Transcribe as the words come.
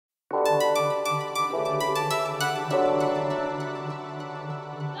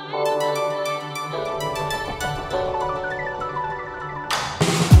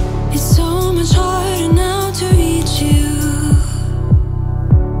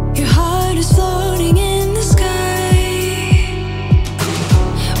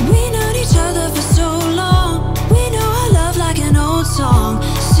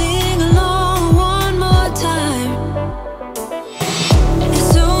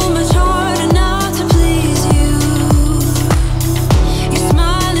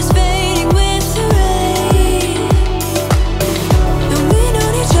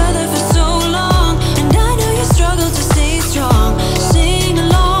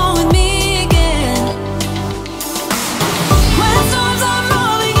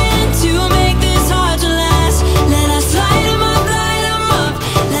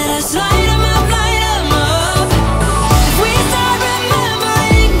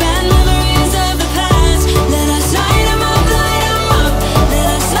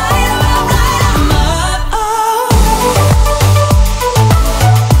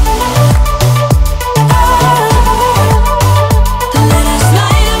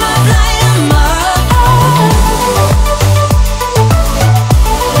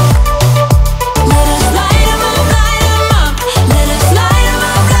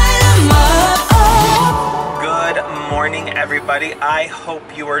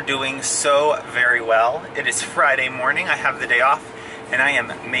hope you are doing so very well. It is Friday morning, I have the day off, and I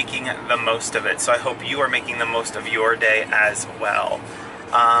am making the most of it. So I hope you are making the most of your day as well.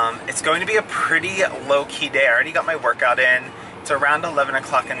 It's going to be a pretty low-key day. I already got my workout in. It's around 11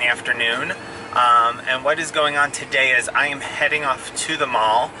 o'clock in the afternoon. And what is going on today is I am heading off to the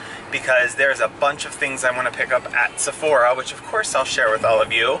mall because there's a bunch of things I want to pick up at Sephora, which of course I'll share with all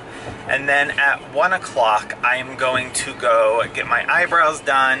of you. And then at 1 o'clock, I am going to go get my eyebrows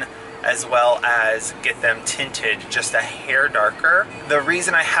done, as well as get them tinted just a hair darker. The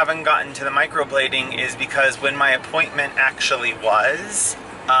reason I haven't gotten to the microblading is because when my appointment actually was,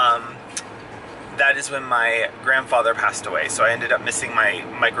 that is when my grandfather passed away, so I ended up missing my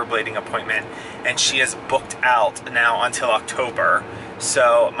microblading appointment, and she is booked out now until October.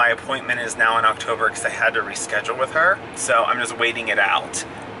 So my appointment is now in October because I had to reschedule with her, so I'm just waiting it out.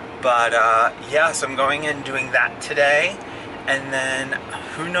 But yeah, so I'm going in doing that today, and then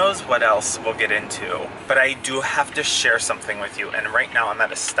who knows what else we'll get into. But I do have to share something with you, and right now I'm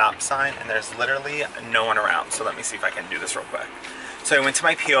at a stop sign and there's literally no one around, so let me see if I can do this real quick. So I went to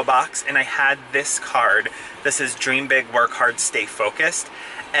my P.O. box and I had this card. This is Dream Big, Work Hard, Stay Focused.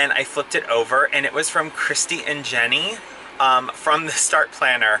 And I flipped it over and it was from Christy and Jenny from the Start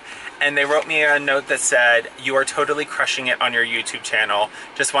Planner. And they wrote me a note that said, "You are totally crushing it on your YouTube channel.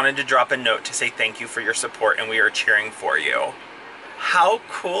 Just wanted to drop a note to say thank you for your support and we are cheering for you." How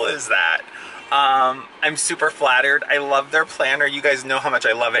cool is that? I'm super flattered. I love their planner. You guys know how much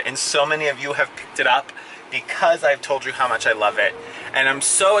I love it. And so many of you have picked it up because I've told you how much I love it. And I'm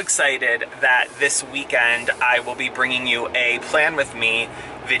so excited that this weekend I will be bringing you a Plan With Me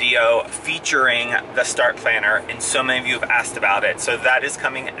video featuring the Start Planner, and so many of you have asked about it. So that is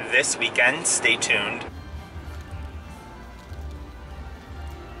coming this weekend. Stay tuned.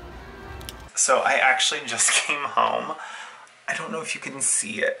 So I actually just came home. I don't know if you can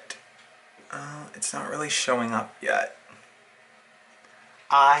see it. It's not really showing up yet.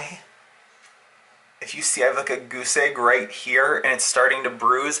 If you see, I have like a goose egg right here and it's starting to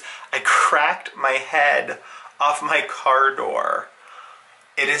bruise. I cracked my head off my car door.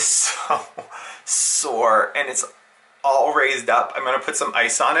 It is so sore and it's all raised up. I'm gonna put some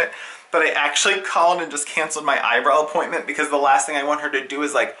ice on it, but I actually called and just canceled my eyebrow appointment because the last thing I want her to do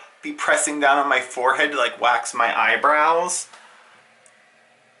is like be pressing down on my forehead to like wax my eyebrows.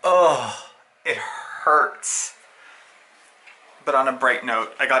 Oh, it hurts. But on a bright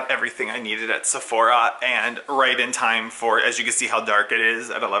note, I got everything I needed at Sephora and right in time for, as you can see how dark it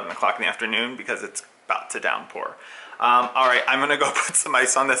is at 11 o'clock in the afternoon because it's about to downpour. All right, I'm gonna go put some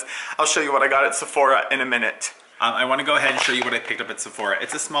ice on this. I'll show you what I got at Sephora in a minute. I wanna go ahead and show you what I picked up at Sephora.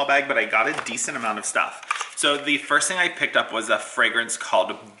 It's a small bag, but I got a decent amount of stuff. So the first thing I picked up was a fragrance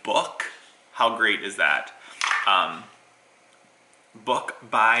called Book. How great is that? Book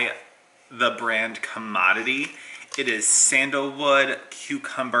by the brand Commodity. It is sandalwood,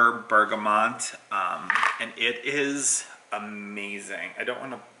 cucumber, bergamot, and it is amazing. I don't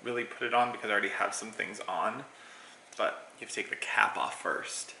want to really put it on because I already have some things on, but you have to take the cap off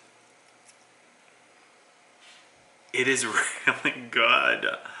first. It is really good.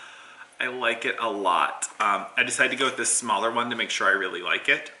 I like it a lot. I decided to go with this smaller one to make sure I really like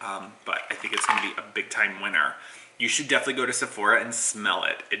it, but I think it's going to be a big time winner. You should definitely go to Sephora and smell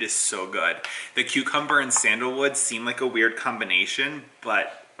it. It is so good. The cucumber and sandalwood seem like a weird combination,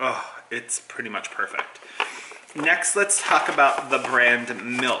 but oh, it's pretty much perfect. Next, let's talk about the brand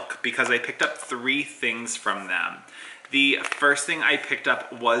Milk because I picked up 3 things from them. The first thing I picked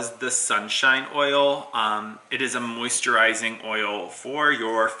up was the Sunshine Oil. It is a moisturizing oil for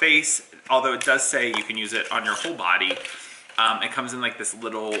your face, although it does say you can use it on your whole body. It comes in like this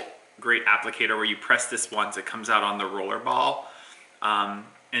little great applicator where you press this once, it comes out on the roller ball, and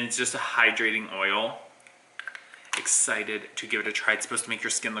it's just a hydrating oil. Excited to give it a try. It's supposed to make your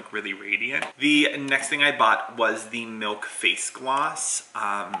skin look really radiant. The next thing I bought was the Milk Face Gloss.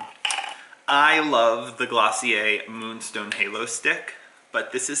 I love the Glossier Moonstone Halo Stick,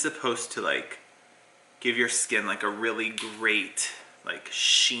 but this is supposed to like give your skin like a really great like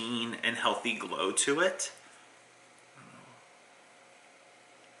sheen and healthy glow to it.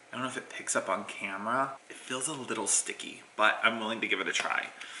 I don't know if it picks up on camera. It feels a little sticky, but I'm willing to give it a try.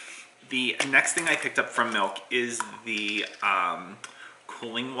 The next thing I picked up from Milk is the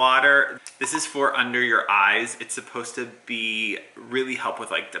cooling water. This is for under your eyes. It's supposed to be really help with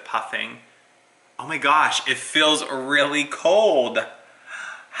like depuffing. Oh my gosh, it feels really cold.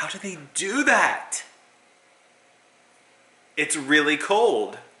 How do they do that? It's really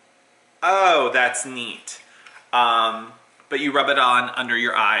cold. Oh, that's neat. But you rub it on under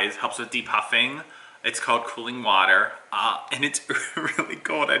your eyes, helps with depuffing. It's called Cooling Water, and it's really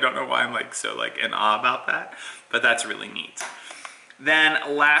cold. I don't know why I'm like so like in awe about that, but that's really neat. Then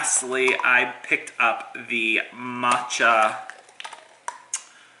lastly, I picked up the matcha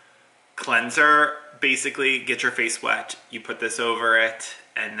cleanser. Basically, get your face wet, you put this over it,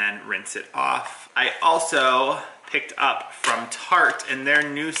 and then rinse it off. I also picked up from Tarte in their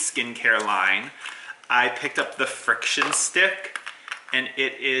new skincare line, I picked up the Friction Stick, and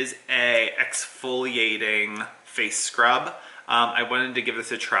it is a exfoliating face scrub. I wanted to give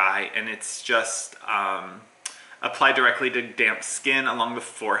this a try, and it's just apply directly to damp skin along the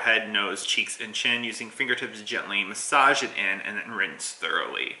forehead, nose, cheeks, and chin. Using fingertips, gently massage it in and then rinse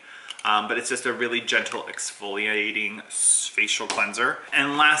thoroughly. But it's just a really gentle exfoliating facial cleanser.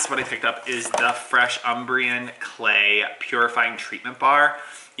 And last, what I picked up is the Fresh Umbrian Clay Purifying Treatment Bar.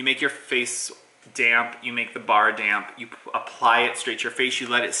 You make your face damp, you make the bar damp, you apply it straight to your face, you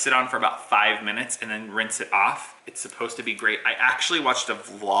let it sit on for about 5 minutes and then rinse it off. It's supposed to be great. I actually watched a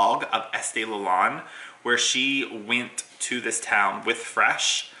vlog of Estee Lauder where she went to this town with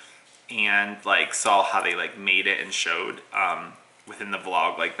Fresh and like saw how they like made it and showed within the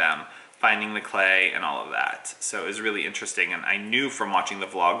vlog like them finding the clay and all of that. So it was really interesting, and I knew from watching the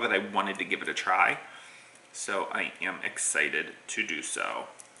vlog that I wanted to give it a try. So I am excited to do so.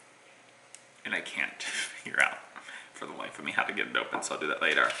 And I can't figure out for the life of me how to get it open, so I'll do that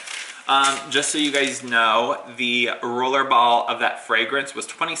later. Just so you guys know, the roller ball of that fragrance was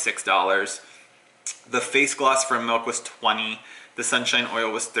 $26. The face gloss from Milk was $20. The sunshine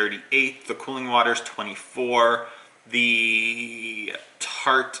oil was $38. The cooling water is $24. The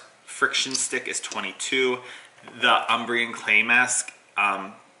Tarte Friction Stick is $22. The Umbrian Clay Mask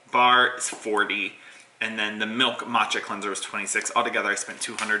bar is $40. And then the Milk Matcha Cleanser was $26. Altogether, I spent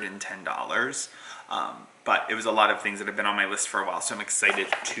 $210. But it was a lot of things that have been on my list for a while, so I'm excited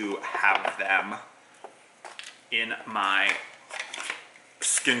to have them in my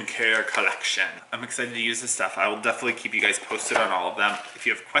skincare collection. I'm excited to use this stuff. I will definitely keep you guys posted on all of them. If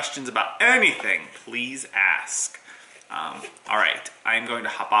you have questions about anything, please ask. All right, I'm going to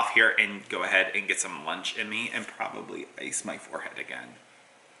hop off here and go ahead and get some lunch in me and probably ice my forehead again.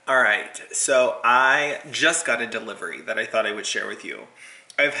 All right, so I just got a delivery that I thought I would share with you.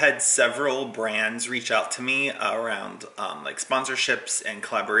 I've had several brands reach out to me around like sponsorships and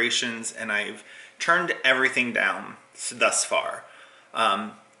collaborations, and I've turned everything down thus far.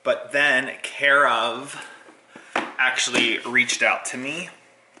 But then Care of actually reached out to me,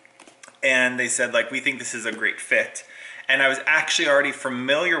 and they said like, we think this is a great fit. And I was actually already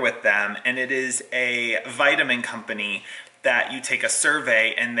familiar with them, and it is a vitamin company that you take a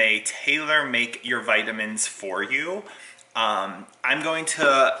survey and they tailor make your vitamins for you. I'm going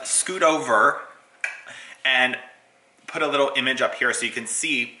to scoot over and put a little image up here so you can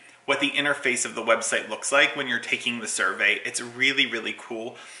see what the interface of the website looks like when you're taking the survey. It's really, really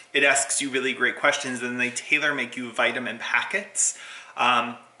cool. It asks you really great questions, and they tailor make you vitamin packets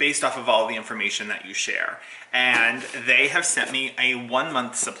based off of all the information that you share. And they have sent me a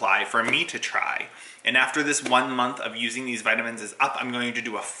 1-month supply for me to try. And after this 1 month of using these vitamins is up, I'm going to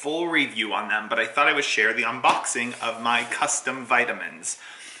do a full review on them, but I thought I would share the unboxing of my custom vitamins.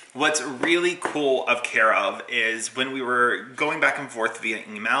 What's really cool of Care of is when we were going back and forth via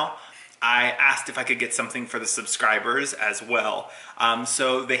email, I asked if I could get something for the subscribers as well.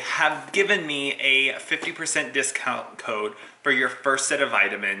 So they have given me a 50% discount code for your first set of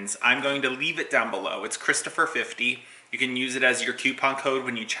vitamins. I'm going to leave it down below. It's Christopher50. You can use it as your coupon code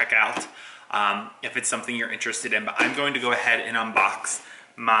when you check out if it's something you're interested in. But I'm going to go ahead and unbox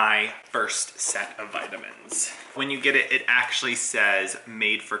my first set of vitamins. When you get it, it actually says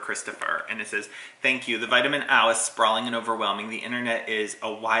made for Christopher, and it says, thank you. The vitamin owl is sprawling and overwhelming. The internet is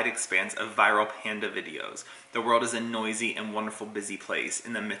a wide expanse of viral panda videos. The world is a noisy and wonderful busy place.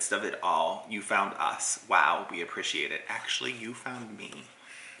 In the midst of it all, you found us. Wow, we appreciate it. Actually, you found me.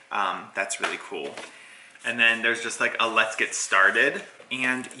 That's really cool. And then there's just like a let's get started,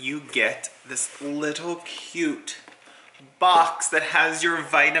 and you get this little cute box that has your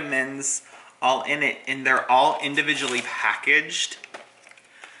vitamins all in it, and they're all individually packaged.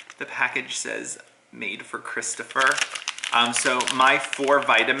 The package says made for Christopher. So my 4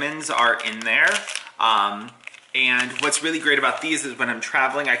 vitamins are in there. And what's really great about these is when I'm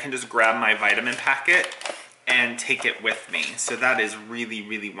traveling, I can just grab my vitamin packet and take it with me. So that is really,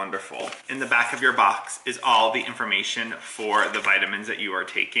 really wonderful. In the back of your box is all the information for the vitamins that you are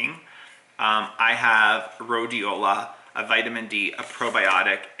taking. I have rhodiola, a vitamin D, a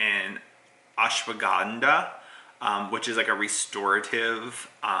probiotic, and ashwagandha, which is like a restorative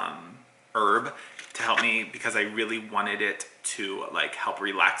herb. to help me because I really wanted it to like help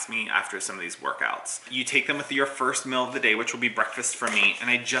relax me after some of these workouts. You take them with your first meal of the day, which will be breakfast for me, and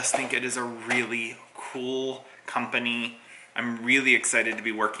I just think it is a really cool company. I'm really excited to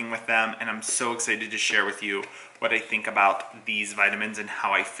be working with them, and I'm so excited to share with you what I think about these vitamins and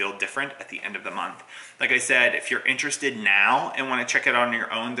how I feel different at the end of the month. Like I said, if you're interested now and want to check it out on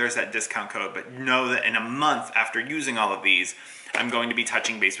your own, there's that discount code, but know that in a month after using all of these, I'm going to be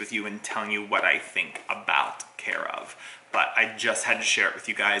touching base with you and telling you what I think about Care of. But I just had to share it with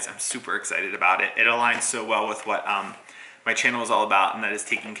you guys. I'm super excited about it. It aligns so well with what my channel is all about, and that is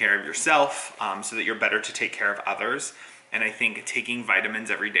taking care of yourself so that you're better to take care of others. And I think taking vitamins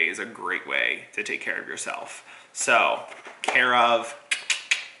every day is a great way to take care of yourself. So, Care of,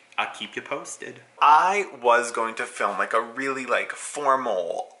 I'll keep you posted. I was going to film like a really like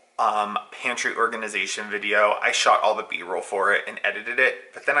formal pantry organization video. I shot all the B-roll for it and edited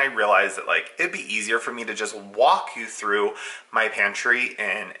it, but then I realized that like it'd be easier for me to just walk you through my pantry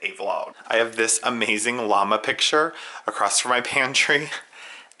in a vlog. I have this amazing llama picture across from my pantry,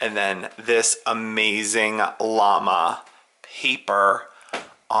 and then this amazing llama paper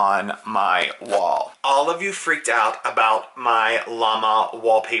on my wall. All of you freaked out about my llama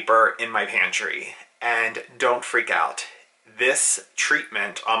wallpaper in my pantry, and don't freak out. This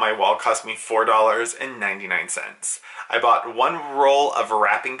treatment on my wall cost me $4.99. I bought one roll of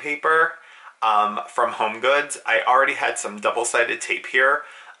wrapping paper from Home Goods. I already had some double-sided tape here,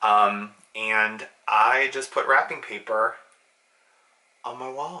 and I just put wrapping paper on my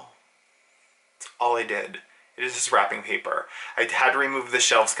wall. That's all I did. It is just wrapping paper. I had to remove the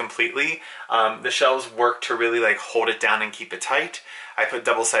shelves completely. The shelves work to really like hold it down and keep it tight. I put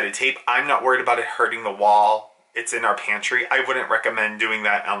double-sided tape. I'm not worried about it hurting the wall. It's in our pantry. I wouldn't recommend doing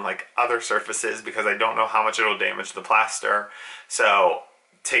that on like other surfaces because I don't know how much it'll damage the plaster. So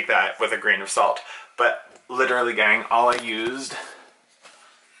take that with a grain of salt. But literally, gang, all I used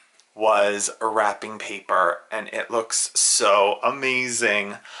was wrapping paper, and it looks so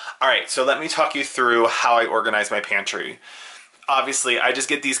amazing. All right, so let me talk you through how I organize my pantry. Obviously, I just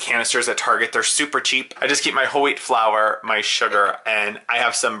get these canisters at Target. They're super cheap. I just keep my whole wheat flour, my sugar, and I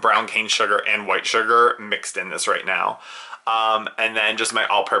have some brown cane sugar and white sugar mixed in this right now. And then just my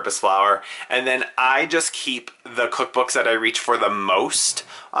all-purpose flour. And then I just keep the cookbooks that I reach for the most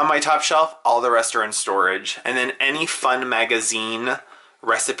on my top shelf. All the rest are in storage. And then any fun magazine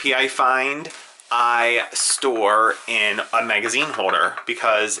recipe I find, I store in a magazine holder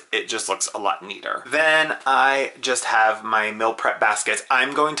because it just looks a lot neater. Then I just have my meal prep baskets.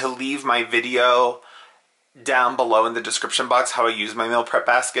 I'm going to leave my video down below in the description box how I use my meal prep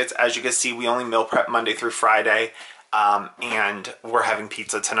baskets. As you can see, we only meal prep Monday through Friday, and we're having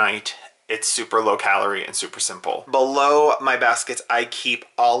pizza tonight. It's super low calorie and super simple. Below my baskets, I keep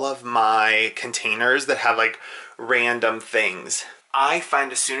all of my containers that have like random things. I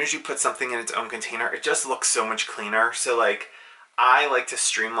find as soon as you put something in its own container, it just looks so much cleaner. So like, I like to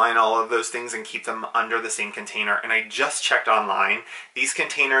streamline all of those things and keep them under the same container. And I just checked online. These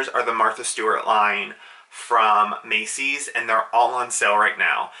containers are the Martha Stewart line from Macy's, and they're all on sale right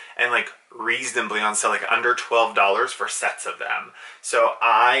now. And like reasonably on sale, like under $12 for sets of them. So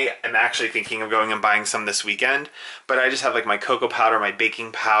I am actually thinking of going and buying some this weekend, but I just have like my cocoa powder, my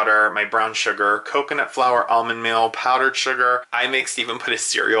baking powder, my brown sugar, coconut flour, almond meal, powdered sugar. I make Steven put his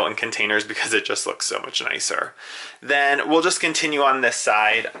cereal in containers because it just looks so much nicer. Then we'll just continue on this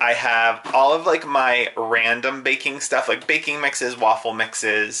side. I have all of like my random baking stuff, like baking mixes, waffle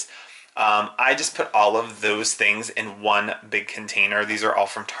mixes. I just put all of those things in one big container. These are all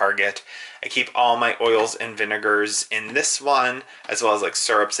from Target. I keep all my oils and vinegars in this one, as well as like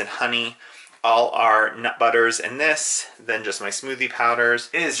syrups and honey. All our nut butters in this, then just my smoothie powders.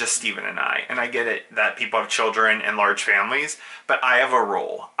 It is just Steven and I get it that people have children and large families, but I have a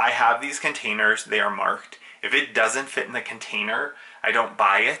rule. I have these containers, they are marked. If it doesn't fit in the container, I don't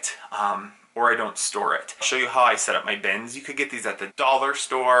buy it. Or I don't store it. I'll show you how I set up my bins. You could get these at the dollar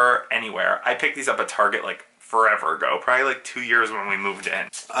store, anywhere. I picked these up at Target like forever ago, probably like 2 years when we moved in.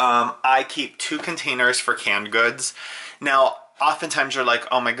 I keep 2 containers for canned goods. Now, oftentimes you're like,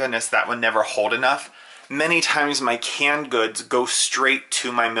 oh my goodness, that would never hold enough. Many times my canned goods go straight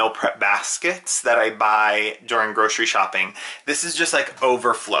to my meal prep baskets that I buy during grocery shopping. This is just like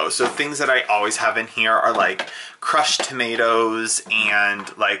overflow. So things that I always have in here are like crushed tomatoes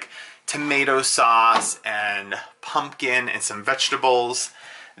and like tomato sauce and pumpkin and some vegetables.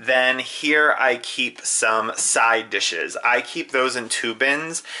 Then here I keep some side dishes. I keep those in 2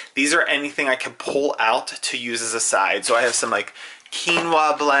 bins. These are anything I can pull out to use as a side. So I have some like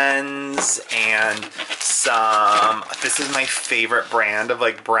quinoa blends and some, this is my favorite brand of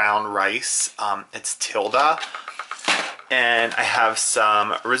like brown rice. It's Tilda. And I have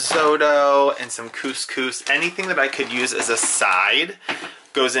some risotto and some couscous. Anything that I could use as a side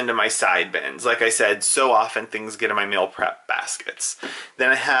goes into my side bins. Like I said, so often things get in my meal prep baskets.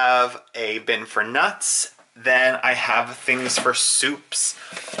 Then I have a bin for nuts. Then I have things for soups.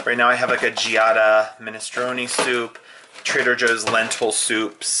 Right now I have like a Giada minestrone soup, Trader Joe's lentil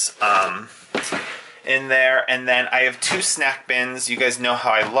soups in there. And then I have 2 snack bins. You guys know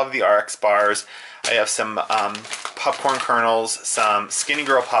how I love the RX bars. I have some popcorn kernels, some Skinny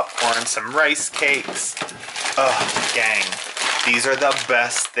Girl popcorn, some rice cakes. Oh, gang. These are the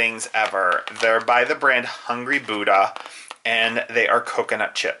best things ever. They're by the brand Hungry Buddha, and they are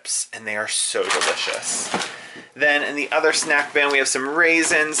coconut chips, and they are so delicious. Then in the other snack bin, we have some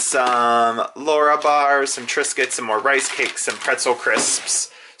raisins, some Laura bars, some Triscuits, some more rice cakes, some pretzel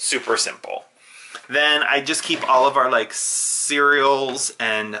crisps. Super simple. Then I just keep all of our like cereals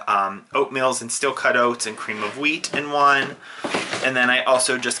and oatmeals and steel cut oats and cream of wheat in one. And then I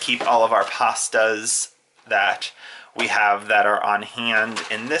also just keep all of our pastas that we have that are on hand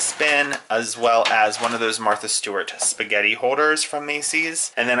in this bin, as well as one of those Martha Stewart spaghetti holders from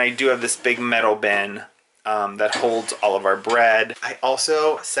Macy's. And then I do have this big metal bin that holds all of our bread. I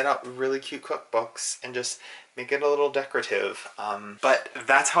also set out really cute cookbooks and just make it a little decorative. But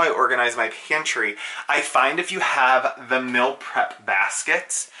that's how I organize my pantry. I find if you have the meal prep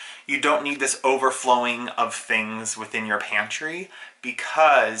baskets, you don't need this overflowing of things within your pantry,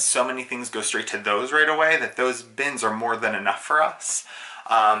 because so many things go straight to those right away that those bins are more than enough for us.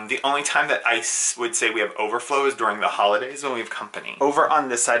 The only time that I would say we have overflow is during the holidays when we have company. Over on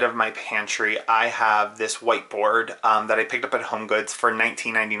this side of my pantry, I have this whiteboard that I picked up at HomeGoods for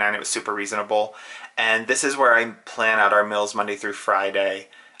 $19.99. It was super reasonable. And this is where I plan out our meals Monday through Friday.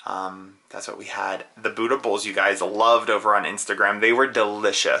 That's what we had. The Buddha bowls you guys loved over on Instagram. They were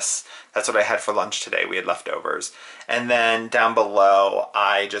delicious. That's what I had for lunch today. We had leftovers. And then down below,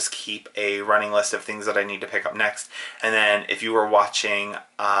 I just keep a running list of things that I need to pick up next. And then if you were watching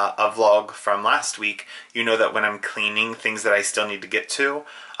a vlog from last week, you know that when I'm cleaning things that I still need to get to,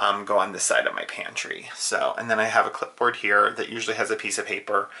 go on this side of my pantry. So, and then I have a clipboard here that usually has a piece of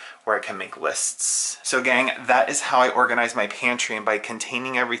paper where I can make lists. So gang, that is how I organize my pantry, and by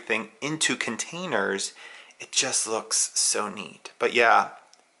containing everything into containers, it just looks so neat. But yeah,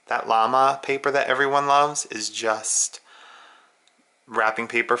 that llama paper that everyone loves is just wrapping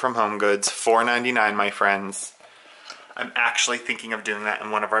paper from HomeGoods, $4.99, my friends. I'm actually thinking of doing that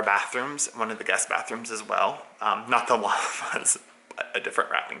in one of our bathrooms, one of the guest bathrooms as well. Not the llamas, a different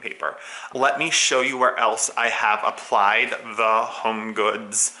wrapping paper. Let me show you where else I have applied the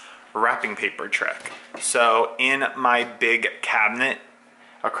HomeGoods wrapping paper trick. So in my big cabinet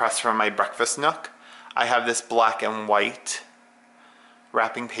across from my breakfast nook, I have this black and white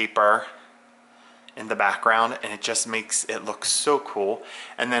wrapping paper in the background, and it just makes it look so cool.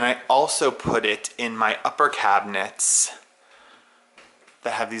 And then I also put it in my upper cabinets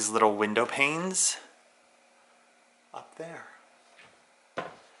that have these little window panes up there.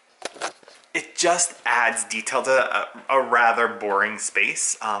 It just adds detail to a rather boring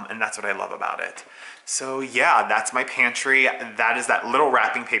space, and that's what I love about it. So yeah, that's my pantry. That is that little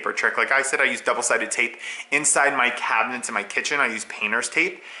wrapping paper trick. Like I said, I use double-sided tape. Inside my cabinets in my kitchen, I use painter's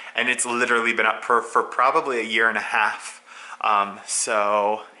tape, and it's literally been up for probably a year and a half.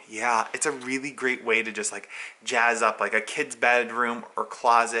 So yeah, it's a really great way to just like jazz up like a kid's bedroom or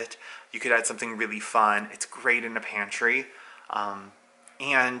closet. You could add something really fun. It's great in a pantry.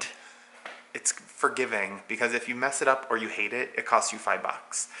 And it's forgiving, because if you mess it up or you hate it, it costs you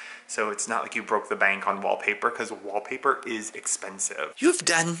 $5. So it's not like you broke the bank on wallpaper, because wallpaper is expensive. You've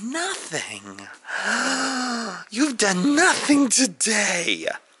done nothing. You've done nothing today.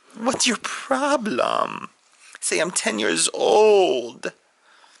 What's your problem? Say I'm 10 years old.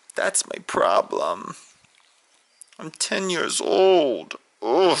 That's my problem. I'm 10 years old.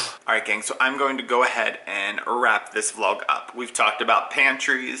 Ugh. Alright gang, so I'm going to go ahead and wrap this vlog up. We've talked about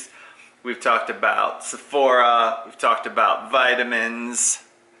pantries. We've talked about Sephora, we've talked about vitamins.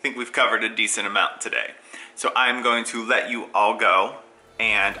 I think we've covered a decent amount today. So I'm going to let you all go,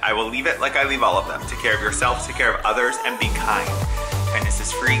 and I will leave it like I leave all of them. Take care of yourself, take care of others, and be kind. Kindness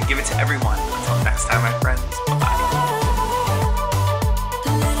is free, give it to everyone. Until next time, my friends.